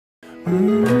I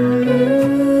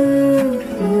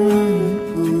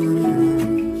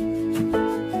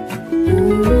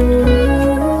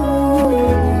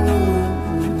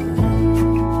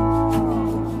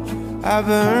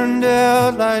burned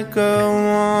out like a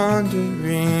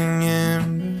wandering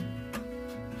ember.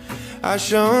 I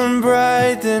shone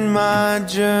bright, then my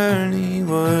journey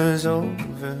was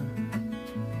over.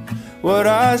 What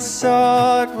I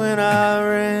sought when I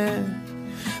ran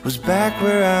was back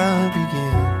where I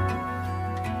began.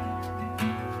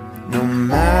 No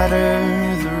matter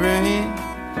the rain,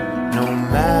 no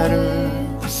matter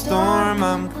the storm,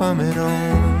 I'm coming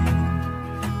home.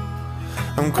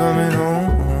 I'm coming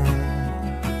home.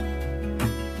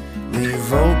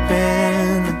 Leave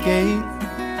open the gate,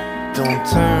 don't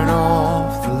turn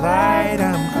off the light,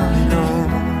 I'm coming home.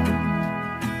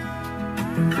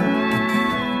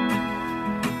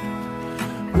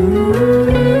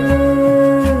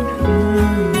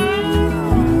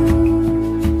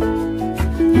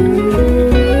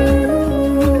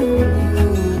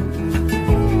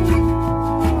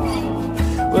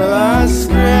 Well, I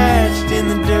scratched in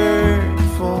the dirt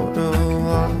for a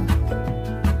while.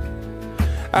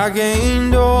 I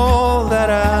gained all that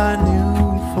I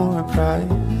knew for a price.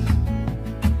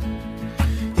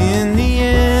 In the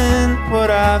end, what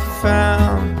I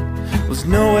found was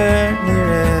nowhere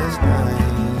near as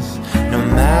nice. No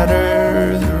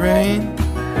matter the rain,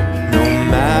 no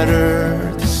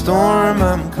matter the storm,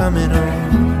 I'm coming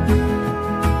home.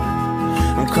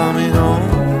 I'm coming home.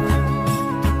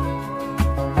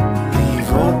 Leave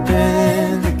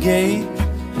open the gate,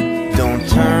 don't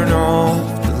turn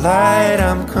off the light,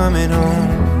 I'm coming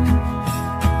home.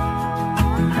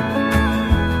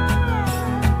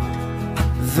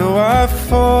 Though I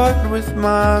fought with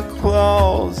my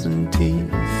claws and teeth,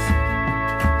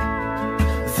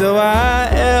 though I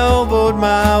elbowed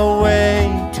my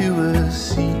way to a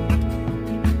seat,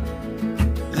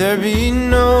 there'd be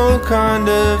no kind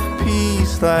of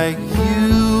peace like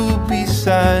you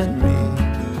beside me.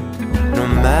 No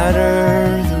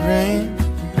matter the rain,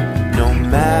 no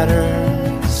matter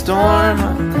the storm,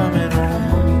 I'm coming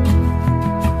home.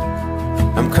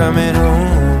 I'm coming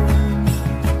home.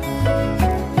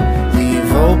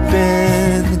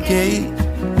 Open the gate,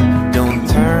 don't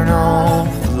turn off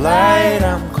the light,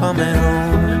 I'm coming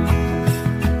home.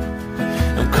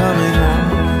 I'm coming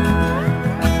home.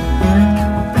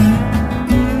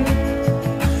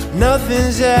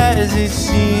 Nothing's as it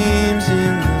seems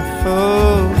in the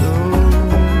photo.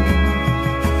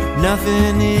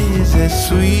 Nothing is as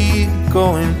sweet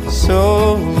going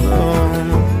solo.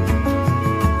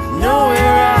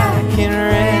 Nowhere I can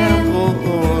ramble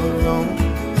or roam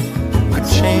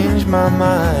change my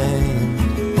mind,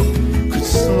 could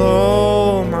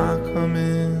slow my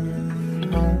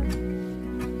coming home.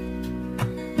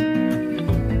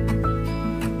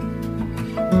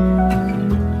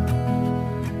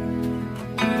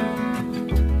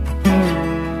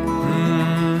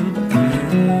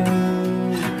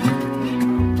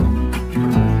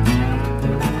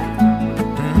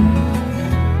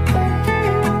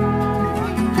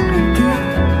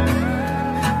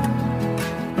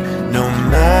 No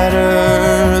matter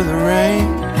the rain,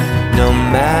 no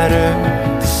matter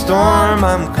the storm,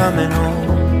 I'm coming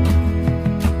home.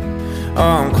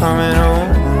 Oh, I'm coming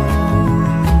home.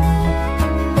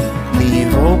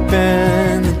 Leave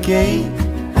open the gate,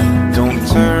 don't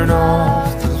turn off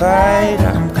the light,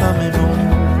 I'm coming home.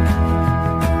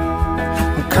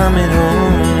 I'm coming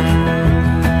home.